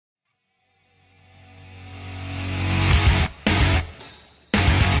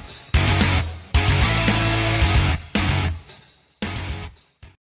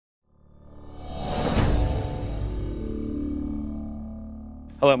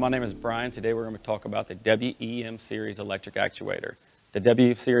Hello, my name is Brian. Today we're going to talk about the WEM series electric actuator. The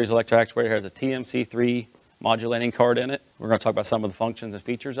WEM series electric actuator has a TMC3 modulating card in it. We're going to talk about some of the functions and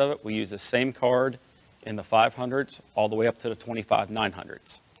features of it. We use the same card in the 500s all the way up to the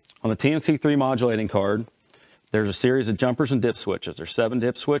 25-900s. On the TMC3 modulating card, there's a series of jumpers and dip switches. There's 7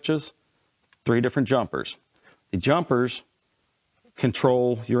 dip switches, 3 different jumpers. The jumpers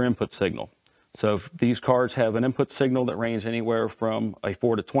control your input signal. So these cards have an input signal that range anywhere from a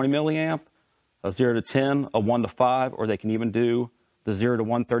 4 to 20 milliamp, a 0 to 10, a 1 to 5, or they can even do the 0 to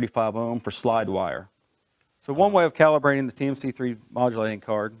 135 ohm for slide wire. So one way of calibrating the TMC3 modulating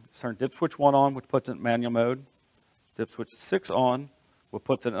card is turn dip switch 1 on, which puts it in manual mode, dip switch 6 on, which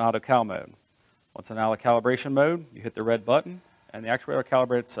puts it in auto cal mode. Once in auto calibration mode, you hit the red button and the actuator will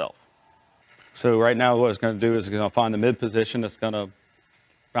calibrate itself. So right now what it's going to do is it's going to find the mid position. It's going to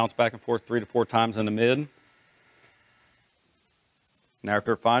bounce back and forth 3 to 4 times in the mid. Now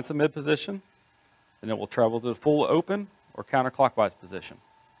after it finds the mid position, then it will travel to the full open or counterclockwise position.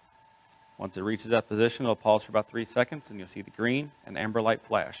 Once it reaches that position, it'll pause for about 3 seconds and you'll see the green and amber light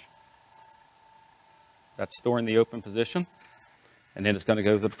flash. That's storing the open position, and then it's going to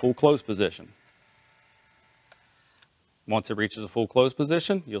go to the full closed position. Once it reaches a full closed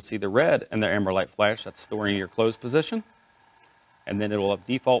position, you'll see the red and the amber light flash. That's storing your closed position. And then it will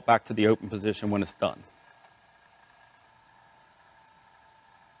default back to the open position when it's done.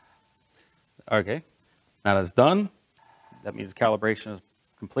 Okay, now that it's done, that means calibration is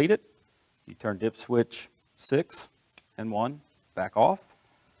completed. You turn dip switch 6 and 1 back off.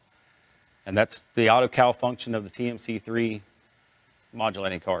 And that's the auto cal function of the TMC3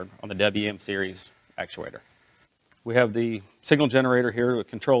 modulating card on the WEM series actuator. We have the signal generator here that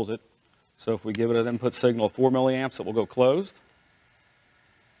controls it. So if we give it an input signal of 4 milliamps, it will go closed.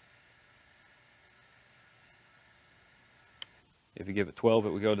 If you give it 12, it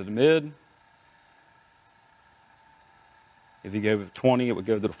would go to the mid. If you gave it 20, it would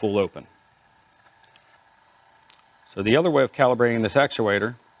go to the full open. So the other way of calibrating this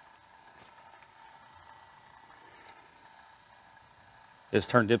actuator is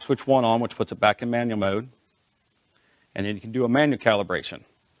turn dip switch 1 on, which puts it back in manual mode. And then you can do a manual calibration.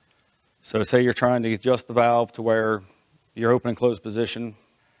 So say you're trying to adjust the valve to where your open and closed position.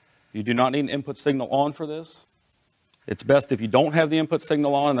 You do not need an input signal on for this. It's best if you don't have the input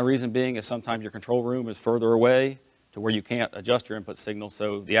signal on, and the reason being is sometimes your control room is further away to where you can't adjust your input signal,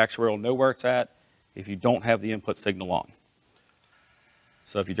 so the actuator will know where it's at if you don't have the input signal on.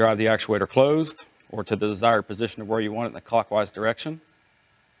 So if you drive the actuator closed or to the desired position of where you want it in the clockwise direction,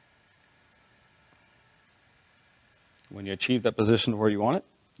 when you achieve that position where you want it,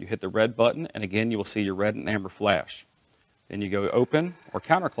 you hit the red button, and again you will see your red and amber flash. Then you go open or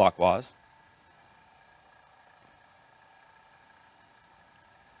counterclockwise.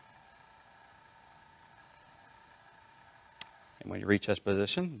 And when you reach that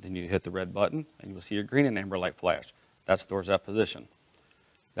position, then you hit the red button and you will see your green and amber light flash. That stores that position.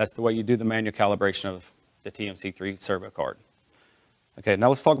 That's the way you do the manual calibration of the TMC3 servo card. Okay, now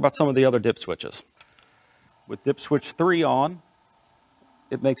let's talk about some of the other dip switches. With dip switch 3 on,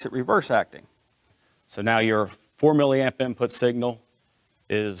 it makes it reverse acting. So now your 4 milliamp input signal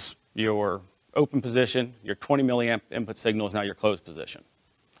is your open position, your 20 milliamp input signal is now your closed position.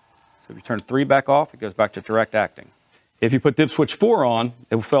 So if you turn 3 back off, it goes back to direct acting. If you put dip switch 4 on,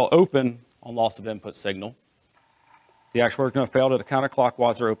 it will fail open on loss of input signal. The actuator is going to fail to the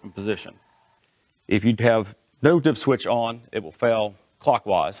counterclockwise or open position. If you have no dip switch on, it will fail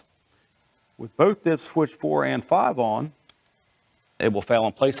clockwise. With both dip switch 4 and 5 on, it will fail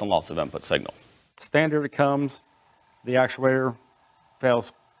in place on loss of input signal. Standard it comes, the actuator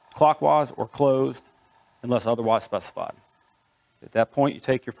fails clockwise or closed unless otherwise specified. At that point, you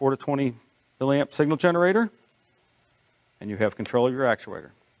take your 4 to 20 milliamp signal generator and you have control of your actuator.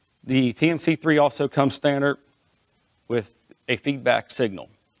 The TMC3 also comes standard with a feedback signal.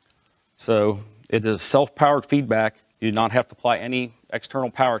 So it is self-powered feedback. You do not have to apply any external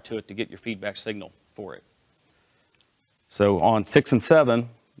power to it to get your feedback signal for it. So on 6 and 7,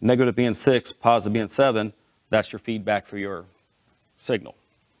 negative being 6, positive being 7, that's your feedback for your signal.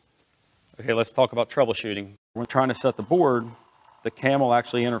 Okay, let's talk about troubleshooting. When trying to set the board, the cam will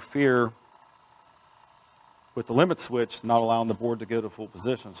actually interfere with the limit switch, not allowing the board to go to full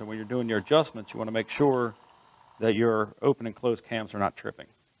position. So when you're doing your adjustments, you want to make sure that your open and closed cams are not tripping.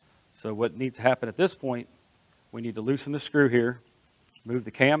 So what needs to happen at this point, we need to loosen the screw here, move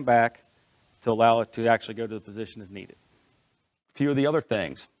the cam back to allow it to actually go to the position as needed. A few of the other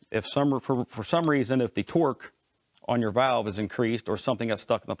things, if for some reason, if the torque on your valve is increased or something got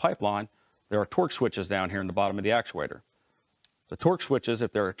stuck in the pipeline, there are torque switches down here in the bottom of the actuator. The torque switches,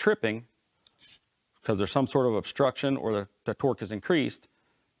 if they're tripping, because there's some sort of obstruction or the torque is increased,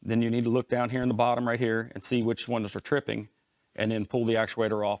 then you need to look down here in the bottom right here and see which ones are tripping, and then pull the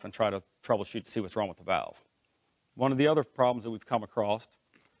actuator off and try to troubleshoot to see what's wrong with the valve. One of the other problems that we've come across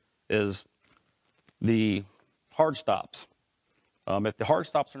is the hard stops. If the hard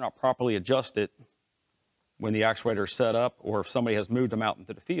stops are not properly adjusted when the actuator is set up, or if somebody has moved them out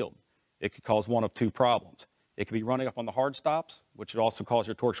into the field, it could cause one of two problems. It could be running up on the hard stops, which would also cause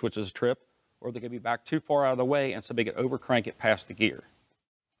your torque switches to trip, or they could be back too far out of the way and somebody could overcrank it past the gear.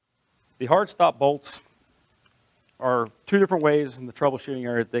 The hard stop bolts are two different ways in the troubleshooting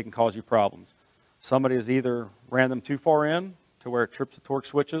area that they can cause you problems. Somebody has either ran them too far in to where it trips the torque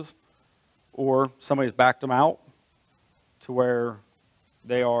switches, or somebody's backed them out to where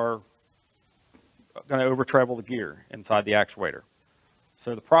they are going to over travel the gear inside the actuator.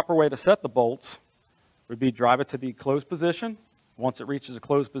 So the proper way to set the bolts would be drive it to the closed position. Once it reaches a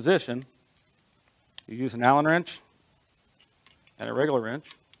closed position, you use an Allen wrench and a regular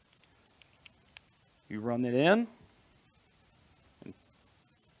wrench. You run it in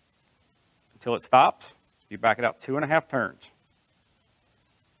until it stops. You back it out 2.5 turns.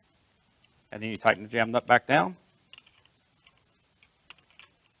 And then you tighten the jam nut back down.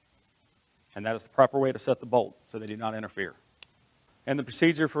 And that is the proper way to set the bolt so they do not interfere. And the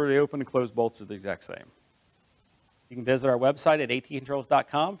procedure for the open and closed bolts is the exact same. You can visit our website at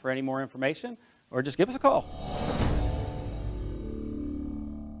atcontrols.com for any more information, or just give us a call.